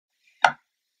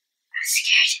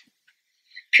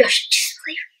Just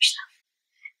believe in yourself.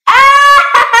 Ah!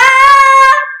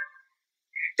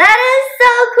 That is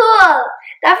so cool.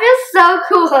 That feels so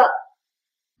cool.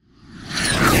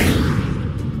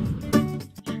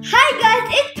 Hi guys,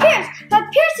 it's Pierce from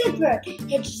Pierce's World,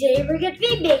 and today we're going to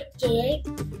be making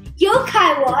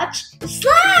Yokai Watch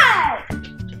Slime.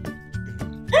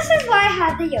 This is why I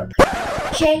have the yokai.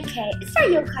 JK, it's not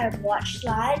Yokai Watch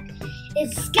Slime.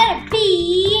 It's gonna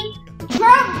be,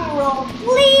 drumroll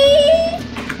please,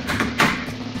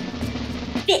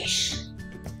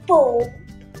 Fishbowl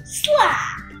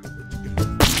SLIME.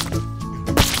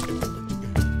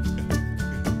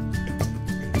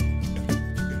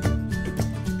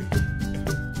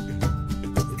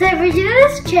 So if you're new to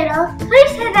this channel,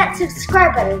 please hit that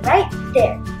subscribe button right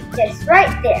there. Just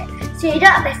right there. So you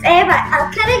don't miss any of my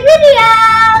upcoming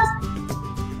videos.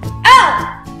 Oh!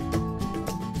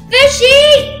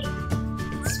 Fishy!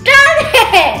 Stop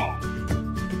it!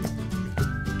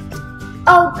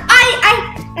 Oh, I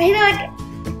like...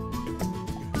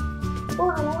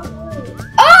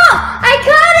 Oh! I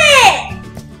caught it!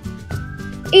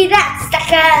 Eat that,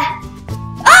 sucker!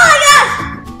 Oh my gosh!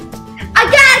 I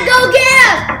gotta go get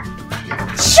him!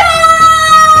 Charge!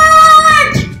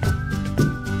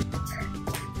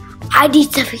 I need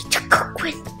something to cook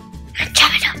with. I'm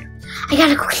chopping up. I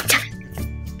gotta go get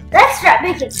something. Let's start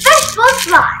making Fishbowl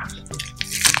SLIME.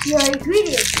 Your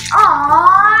ingredients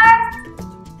are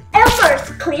Elsa's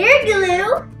clear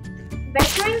glue,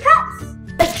 measuring cups,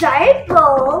 a giant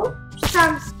bowl,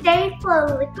 some stay flow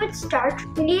liquid starch,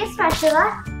 we need a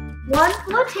spatula, 1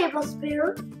 full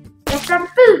tablespoon, and some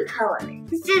food coloring.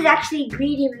 This is actually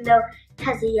green even though it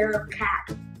has a yellow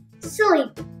cap. Silly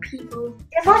people.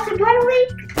 And most importantly,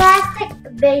 plastic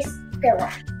base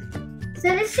filler. So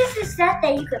this is a set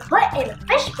that you can put in a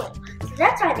fishbowl. So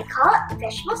that's why they call it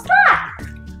Fishbowl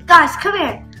SLIME. Guys, come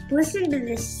here. Listen to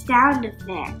this sound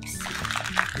effects.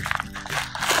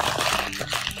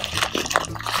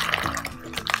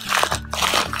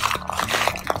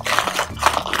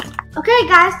 Okay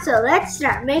guys, so let's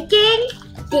start making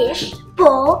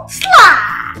Fishbowl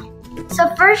SLIME. So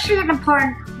first you're gonna pour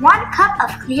in 1 cup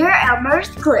of clear Elmer's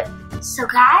glue. So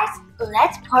guys,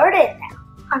 let's pour it in now.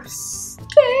 I'm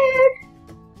scared.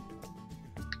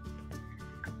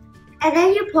 And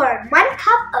then you pour in 1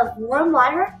 cup of warm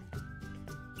water.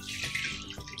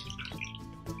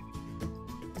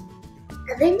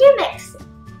 And then you mix it.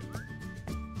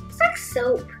 It's like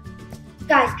soap.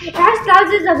 Guys, it has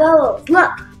thousands of bubbles.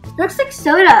 Look, it looks like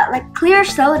soda, like clear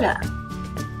soda.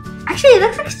 Actually, it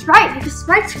looks like Sprite because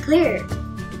Sprite's clear.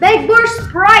 Make more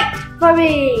Sprite for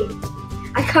me.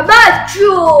 I come at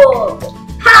you.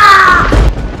 Ha!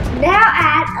 Now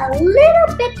add a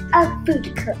little bit of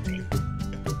food coloring.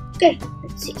 Okay,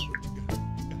 let's see.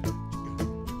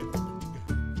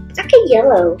 It's like a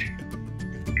yellow.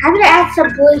 I'm gonna add some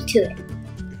blue to it.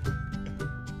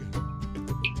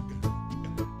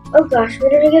 Oh gosh,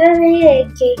 what are we gonna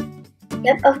make?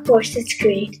 Yep, of course it's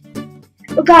green.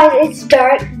 Oh guys, it's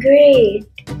dark green.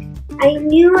 I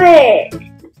knew it.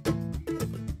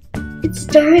 It's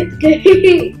dark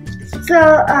green.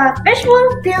 So,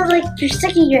 Fishbowl feels like you're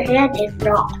sticking your hand in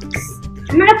rocks.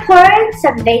 I'm gonna pour in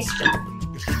some base powder.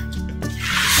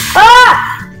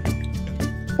 Ah!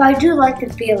 But I do like the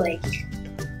feeling.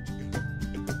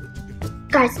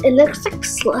 Guys, it looks like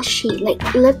slushy. Like,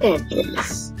 look at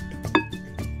this.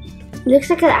 It looks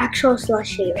like an actual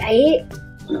slushy, right?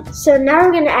 So now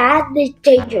we're gonna add the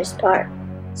dangerous part.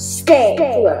 Stay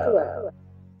low.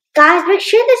 Guys, make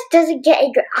sure this doesn't get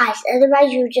in your eyes,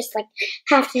 otherwise you just like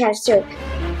have to have surgery.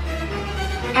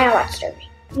 I don't want surgery.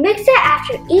 Mix it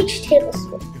after each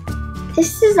tablespoon.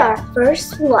 This is our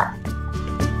first one.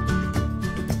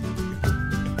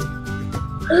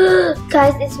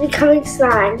 Guys, it's becoming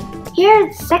slime. Here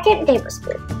is the second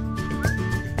tablespoon.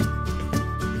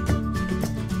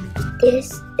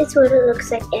 This is what it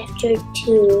looks like after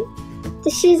 2.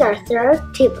 This is our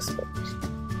third tablespoon.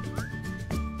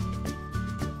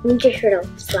 Ninja Turtle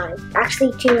slime.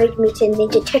 Actually, Teenage Mutant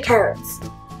Ninja Turtles.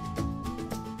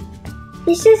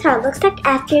 This is how it looks like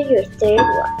after your third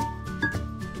one.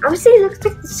 Obviously, it looks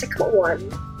like the second one.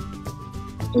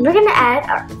 And we're gonna add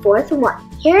our fourth one.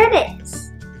 Here it is.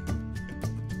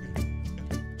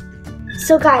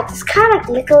 So guys, it's kind of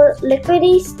like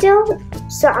liquidy still.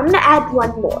 So I'm gonna add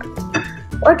 1 more.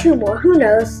 Or 2 more, who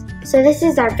knows. So this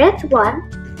is our 5th one.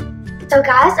 So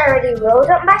guys, I already rolled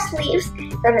up my sleeves.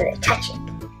 I'm gonna touch it.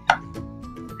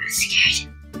 I'm scared.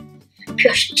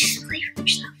 Just believe in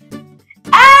yourself.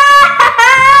 Ah!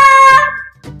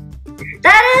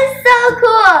 That is so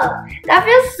cool. That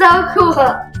feels so cool.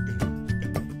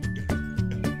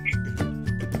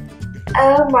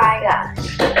 Oh my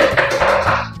gosh.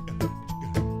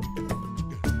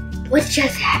 What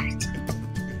just happened?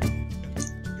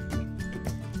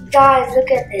 Guys,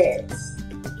 look at this.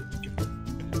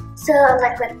 So,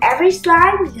 like with every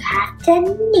slime, you have to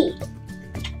knead.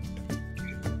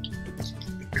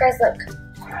 Guys, look.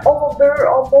 Almost there,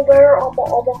 almost there,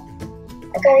 almost.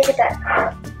 I gotta get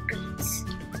that beads.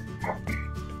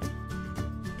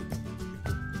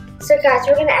 So, guys,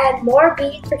 we're gonna add more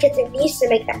beads because it needs to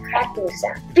make that cracking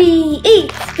sound.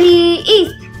 Beads,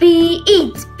 beads,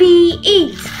 beads, beads,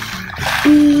 beads.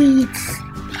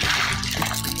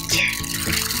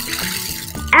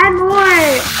 Add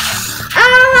more.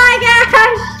 Oh my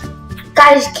gosh!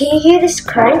 Guys, can you hear this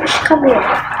crunch? Come here.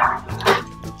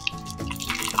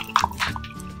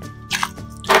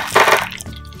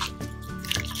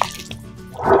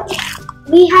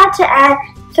 We had to add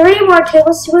 3 more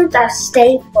tablespoons of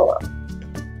Stay Full.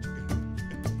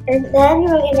 And then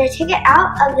we're going to take it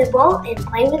out of the bowl and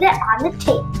play with it on the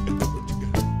table.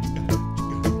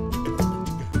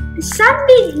 Some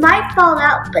beads might fall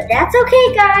out, but that's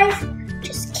okay, guys.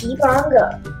 Just keep on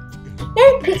going.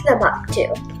 And pick them up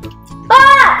too.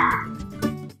 Ah!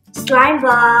 Slime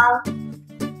ball.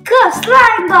 Go,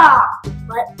 slime ball!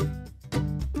 What?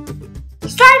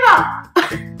 Slime ball!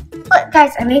 Look,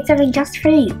 guys, I made something just for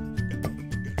you.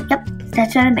 Yep,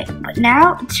 that's what I made. But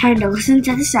now it's time to listen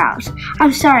to the sounds.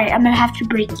 I'm sorry, I'm gonna have to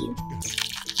break you.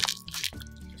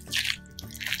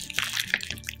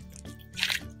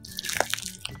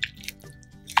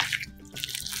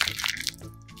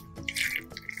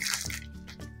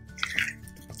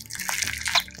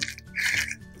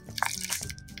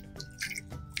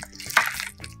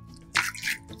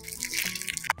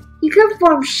 You can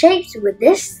form shapes with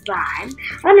this slime.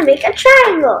 I'm gonna make a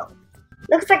triangle.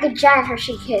 Looks like a giant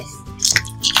Hershey kiss.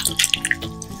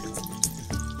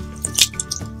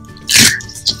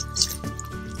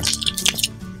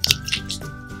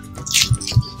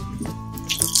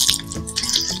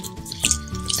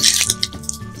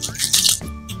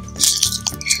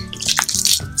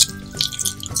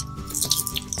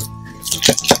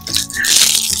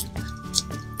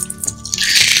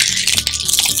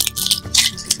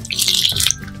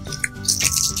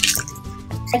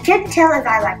 I can't tell if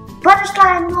I like butter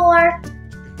slime more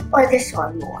or this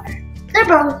one more. They're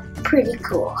both pretty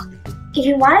cool. If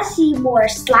you want to see more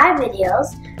slime videos,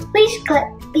 please click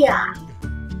beyond.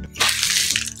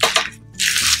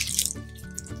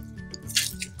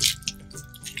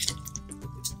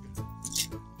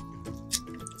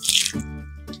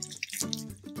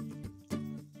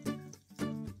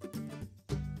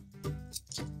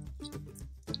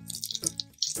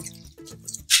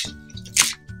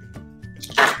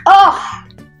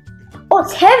 Oh,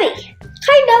 it's heavy.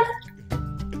 Kind of.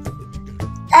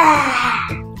 Ah,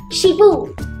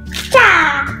 shifu.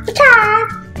 Cha, cha.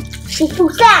 Shifu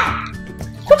cha.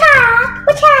 Cha,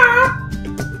 cha.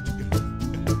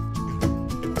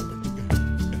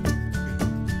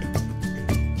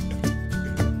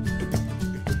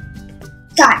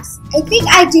 Guys, I think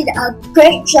I did a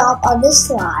great job on this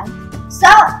slime. So,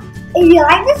 if you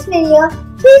like this video,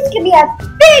 please give me a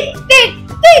big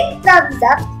thumbs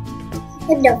up.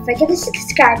 And don't forget to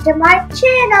subscribe to my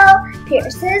channel,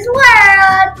 Pierce's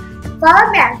World.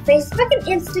 Follow me on Facebook and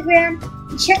Instagram,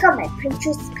 and check out my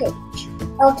Pinterest page.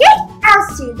 Okay,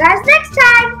 I'll see you guys next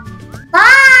time. Bye!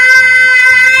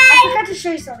 I forgot to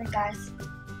show you something, guys.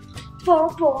 Boom,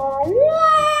 boom,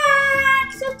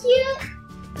 so cute.